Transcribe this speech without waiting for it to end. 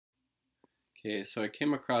Okay, so I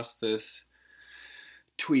came across this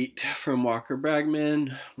tweet from Walker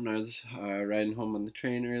Bragman when I was riding home on the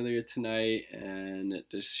train earlier tonight, and it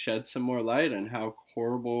just shed some more light on how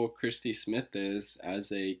horrible Christy Smith is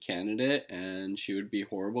as a candidate, and she would be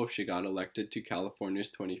horrible if she got elected to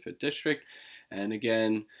California's 25th district. And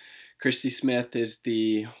again, Christy Smith is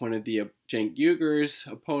the one of the Cenk Uygur's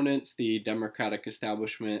opponents. The Democratic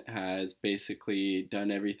establishment has basically done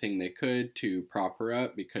everything they could to prop her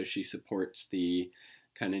up because she supports the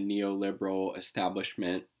kind of neoliberal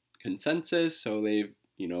establishment consensus. So they've,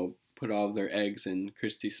 put all of their eggs in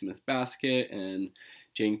Christy Smith's basket, and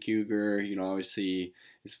Cenk Uygur, obviously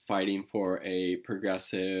is fighting for a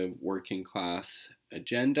progressive working class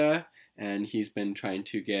agenda, and he's been trying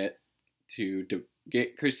to get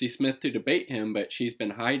Christy Smith to debate him, but she's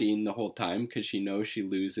been hiding the whole time because she knows she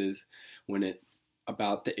loses when it's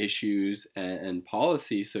about the issues and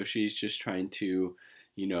policy. So she's just trying to,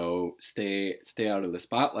 stay out of the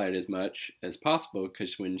spotlight as much as possible,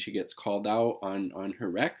 because when she gets called out on her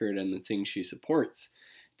record and the things she supports,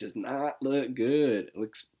 it does not look good. It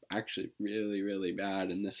looks actually really, really bad,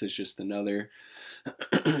 and this is just another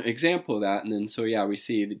example of that. And then we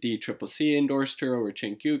see the DCCC endorsed her over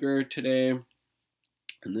Cenk Uygur today.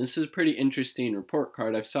 And this is a pretty interesting report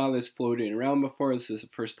card. I've saw this floating around before. This is the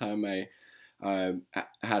first time I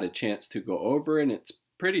had a chance to go over it, and it's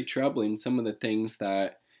pretty troubling. Some of the things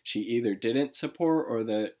that she either didn't support or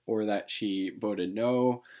that she voted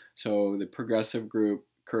no. So the progressive group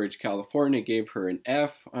Courage California gave her an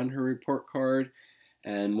F on her report card.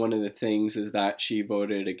 And one of the things is that she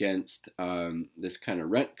voted against this kind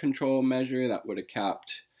of rent control measure that would have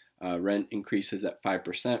capped rent increases at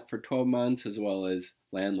 5% for 12 months, as well as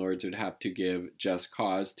landlords would have to give just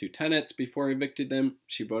cause to tenants before evicted them.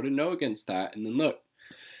 She voted no against that. And then look,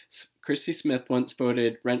 Christy Smith once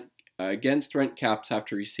voted against rent caps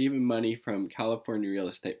after receiving money from California real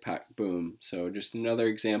estate PAC. Boom. So just another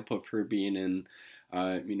example of her being in,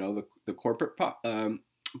 the corporate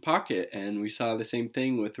pocket. And we saw the same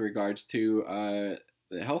thing with regards to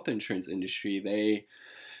the health insurance industry.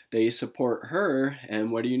 They support her,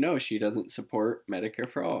 and what do you know? She doesn't support Medicare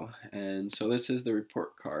for all. And so this is the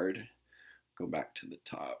report card. Go back to the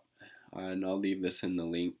top, and I'll leave this in the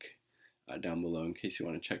link down below in case you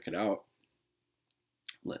want to check it out.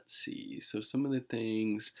 Let's see. So some of the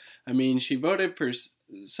things, she voted for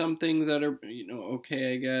some things that are,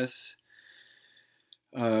 okay, I guess.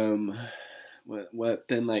 What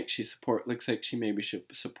then? Like looks like she maybe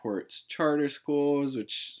supports charter schools,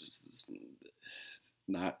 which is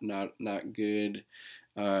not good.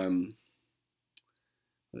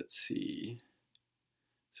 Let's see.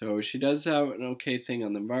 So she does have an okay thing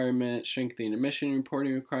on the environment, strengthening emission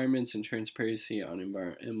reporting requirements and transparency on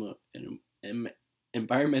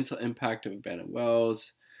environmental impact of abandoned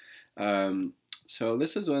wells. So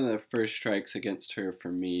this is one of the first strikes against her for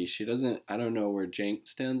me. I don't know where Cenk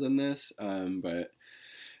stands on this, but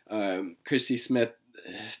Christy Smith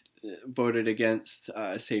voted against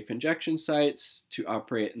safe injection sites to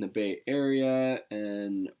operate in the Bay Area,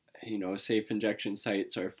 and safe injection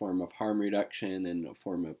sites are a form of harm reduction and a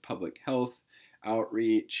form of public health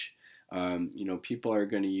outreach. People are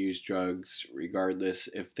going to use drugs regardless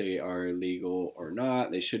if they are legal or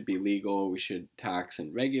not. They should be legal. We should tax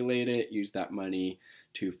and regulate it, use that money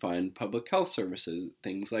to fund public health services,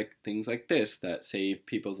 things like this that save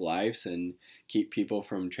people's lives and keep people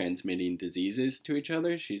from transmitting diseases to each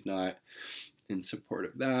other. She's not in support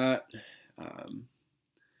of that.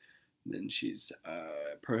 Then she's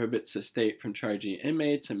prohibits the state from charging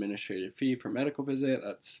inmates administrative fee for medical visit.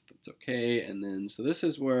 That's okay. And then so this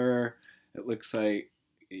is where it looks like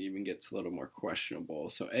it even gets a little more questionable.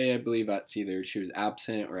 So I believe that's either she was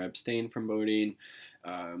absent or abstained from voting.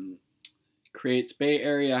 Creates Bay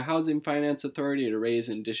Area Housing Finance Authority to raise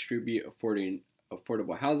and distribute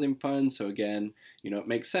affordable housing funds. So again, it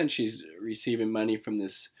makes sense. She's receiving money from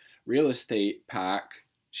this real estate PAC.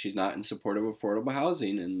 She's not in support of affordable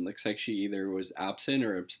housing, and looks like she either was absent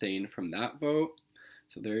or abstained from that vote.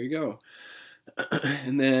 So there you go.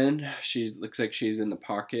 And then looks like she's in the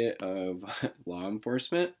pocket of law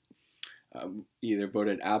enforcement. Either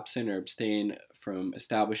voted absent or abstained from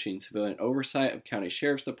establishing civilian oversight of county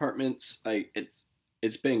sheriff's departments. Like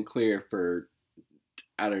it's been clear for,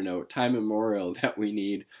 I don't know, time immemorial that we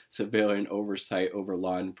need civilian oversight over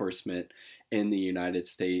law enforcement in the United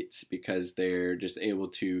States, because they're just able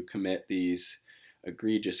to commit these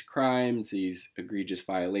egregious crimes, these egregious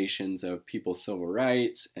violations of people's civil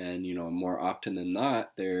rights, and more often than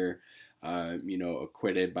not, they're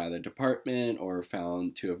acquitted by the department or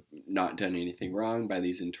found to have not done anything wrong by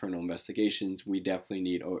these internal investigations. We definitely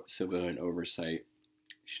need civilian oversight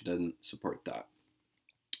She doesn't support that.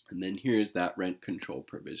 And then here's that rent control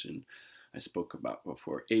provision I spoke about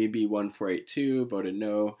before. AB 1482 voted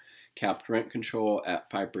no, capped rent control at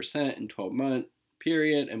 5% in 12-month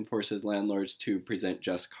period, and forces landlords to present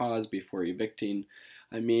just cause before evicting.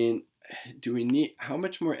 I mean, how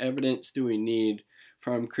much more evidence do we need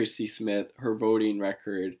from Christy Smith, her voting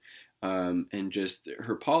record, and just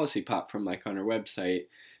her policy platform, like on her website?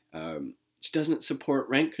 She doesn't support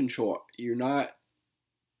rent control. You're not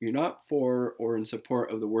for or in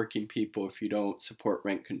support of the working people if you don't support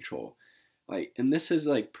rent control. Like, and this is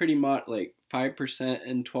like pretty much like 5%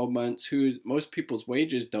 in 12 months. Most people's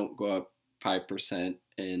wages don't go up 5%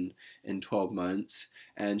 in 12 months.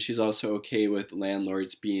 And she's also okay with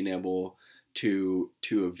landlords being able to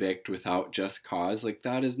evict without just cause. Like,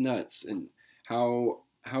 that is nuts. And how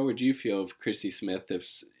would you feel if Christy Smith,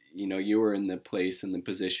 if you were in the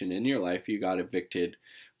position in your life, you got evicted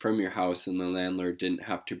from your house and the landlord didn't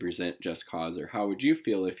have to present just cause? Or how would you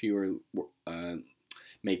feel if you were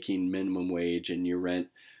making minimum wage and your rent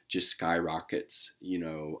just skyrockets,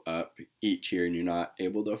 up each year, and you're not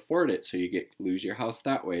able to afford it, so you lose your house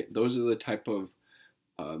that way? Those are the type of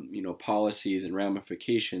policies and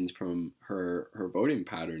ramifications from her voting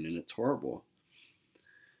pattern, and it's horrible.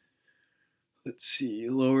 Let's see,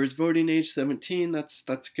 lowers voting age 17.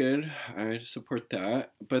 That's good. I support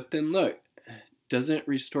that. But then look, doesn't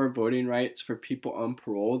restore voting rights for people on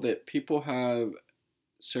parole, that people have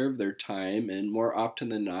served their time, and more often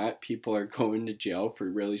than not, people are going to jail for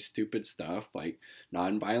really stupid stuff like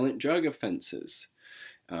nonviolent drug offenses.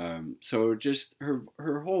 So just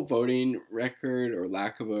her whole voting record, or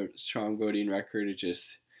lack of a strong voting record, it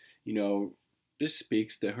just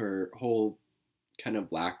speaks to her whole kind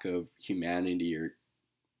of lack of humanity or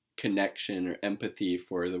connection or empathy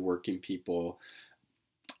for the working people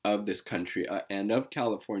of this country, and of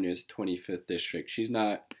California's 25th district.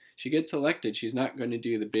 She gets elected, she's not going to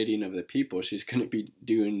do the bidding of the people. She's going to be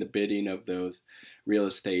doing the bidding of those real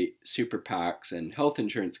estate super PACs and health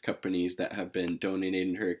insurance companies that have been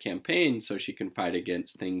donating her campaign so she can fight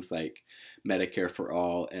against things like Medicare for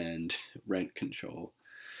all and rent control.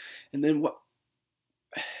 And then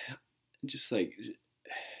just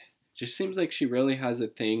seems like she really has a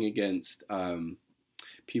thing against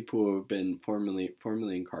people who have been formerly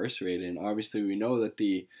incarcerated. And obviously we know that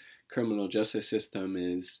the criminal justice system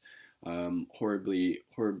is horribly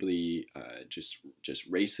just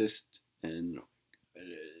racist, and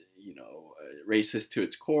racist to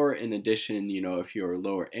its core. In addition, if you're a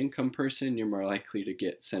lower income person, you're more likely to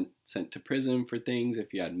get sent to prison for things.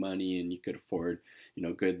 If you had money and you could afford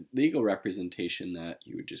good legal representation, that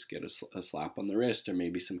you would just get a slap on the wrist or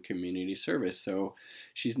maybe some community service. So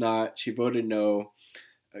she voted no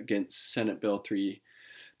against Senate Bill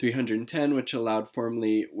 310, which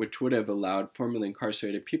would have allowed formerly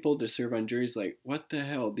incarcerated people to serve on juries. Like, what the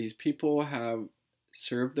hell? These people have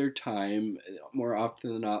served their time. More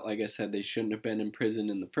often than not, like I said, they shouldn't have been in prison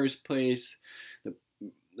in the first place. The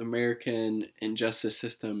American injustice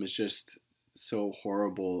system is just so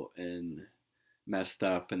horrible and messed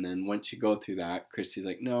up. And then once you go through that, Christy's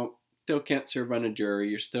like, no, still can't serve on a jury.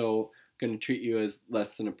 You're still going to treat you as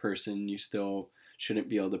less than a person. You still shouldn't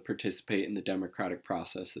be able to participate in the democratic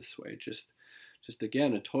process this way. Just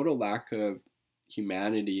again, a total lack of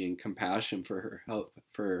humanity and compassion for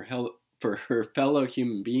her fellow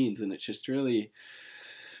human beings, and it's just really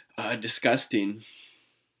disgusting.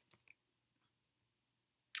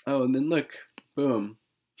 Oh, and then look, boom,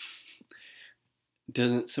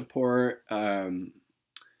 doesn't support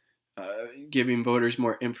giving voters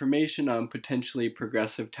more information on potentially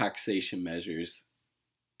progressive taxation measures.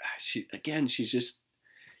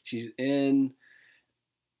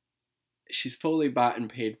 She's fully bought and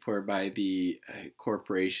paid for by the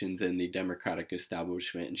corporations and the Democratic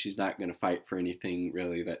establishment, and she's not going to fight for anything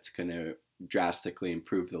really that's going to drastically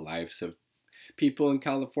improve the lives of people in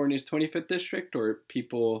California's 25th district, or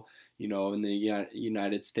people, in the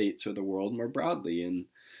United States or the world more broadly.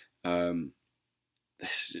 And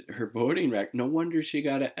her voting record, no wonder she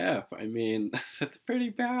got an F. I mean, that's pretty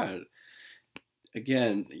bad.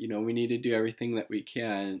 Again, we need to do everything that we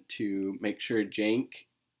can to make sure Cenk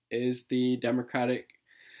is the Democratic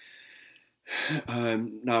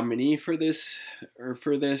nominee for this, or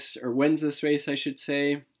wins this race, I should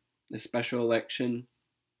say, the special election,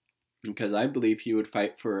 because I believe he would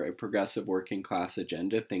fight for a progressive working class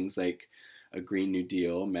agenda, things like a Green New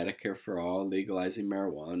Deal, Medicare for all, legalizing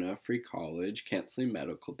marijuana, free college, canceling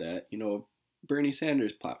medical debt, Bernie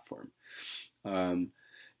Sanders' platform. And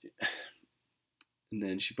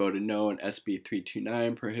then she voted no on SB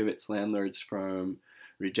 329, prohibits landlords from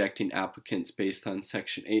rejecting applicants based on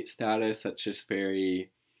Section 8 status. That's just very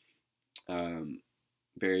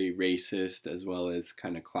very racist as well as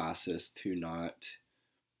kind of classist to not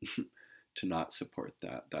to not support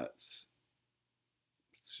that. It's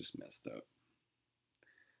just messed up.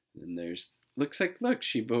 And there's look,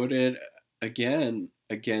 she voted again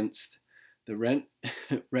against the rent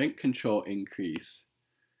control increase.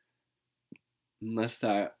 Unless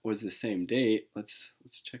that was the same date. Let's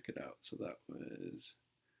check it out. So that was,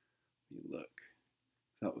 look,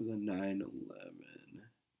 that was a 9/11.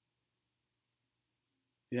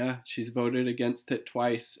 Yeah, she's voted against it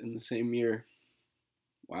twice in the same year.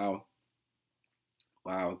 Wow.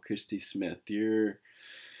 Wow, Christy Smith,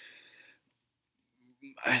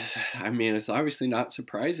 I mean, it's obviously not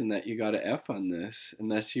surprising that you got an F on this,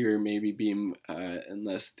 unless you're maybe being,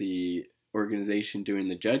 unless the organization doing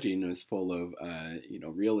the judging was full of,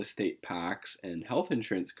 real estate PACs and health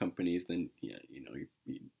insurance companies. Then, yeah, you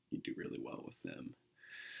do really well with them.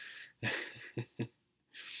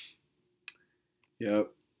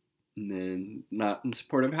 Yep. And then not in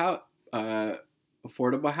support of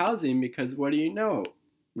affordable housing, because what do you know?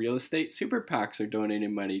 Real estate super PACs are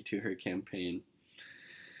donating money to her campaign.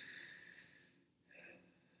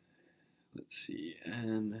 Let's see,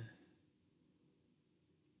 and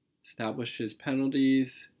establishes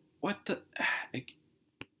penalties. What the?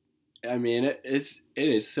 I mean, it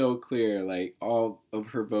is so clear. Like, all of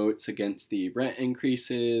her votes against the rent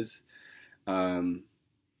increases,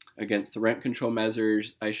 against the rent control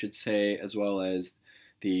measures, I should say, as well as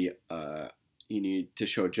the you need to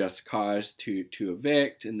show just cause to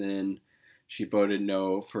evict, and then she voted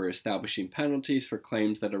no for establishing penalties for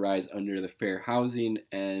claims that arise under the Fair Housing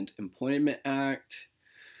and Employment Act.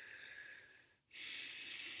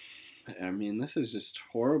 I mean, this is just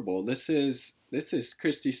horrible. This is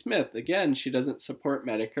Christy Smith. Again, she doesn't support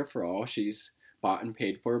Medicare for all. She's bought and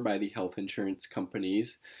paid for by the health insurance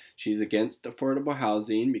companies. She's against affordable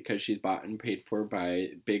housing because she's bought and paid for by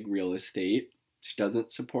big real estate. She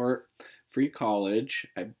doesn't support free college.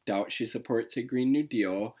 I doubt she supports a Green New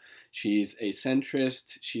Deal. She's a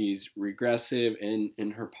centrist. She's regressive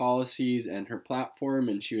in her policies and her platform,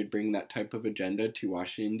 and she would bring that type of agenda to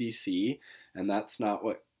Washington, D.C., and that's not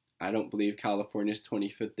what I don't believe California's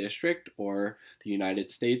 25th district or the United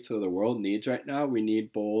States or the world needs right now. We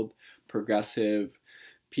need bold, progressive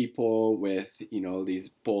people with, these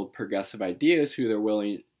bold, progressive ideas who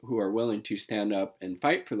are willing to stand up and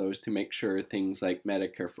fight for those to make sure things like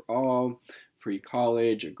Medicare for all, free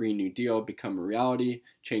college, a Green New Deal become a reality.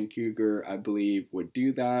 Cenk Uygur, I believe, would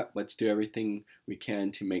do that. Let's do everything we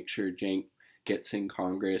can to make sure Cenk gets in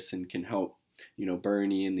Congress and can help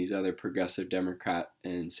Bernie and these other progressive Democrat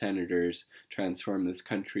and senators transform this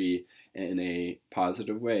country in a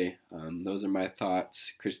positive way. Those are my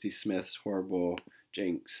thoughts. Christy Smith's horrible.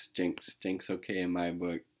 Cenk's okay in my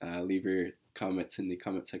book. Leave your comments in the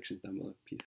comment section down below. Peace.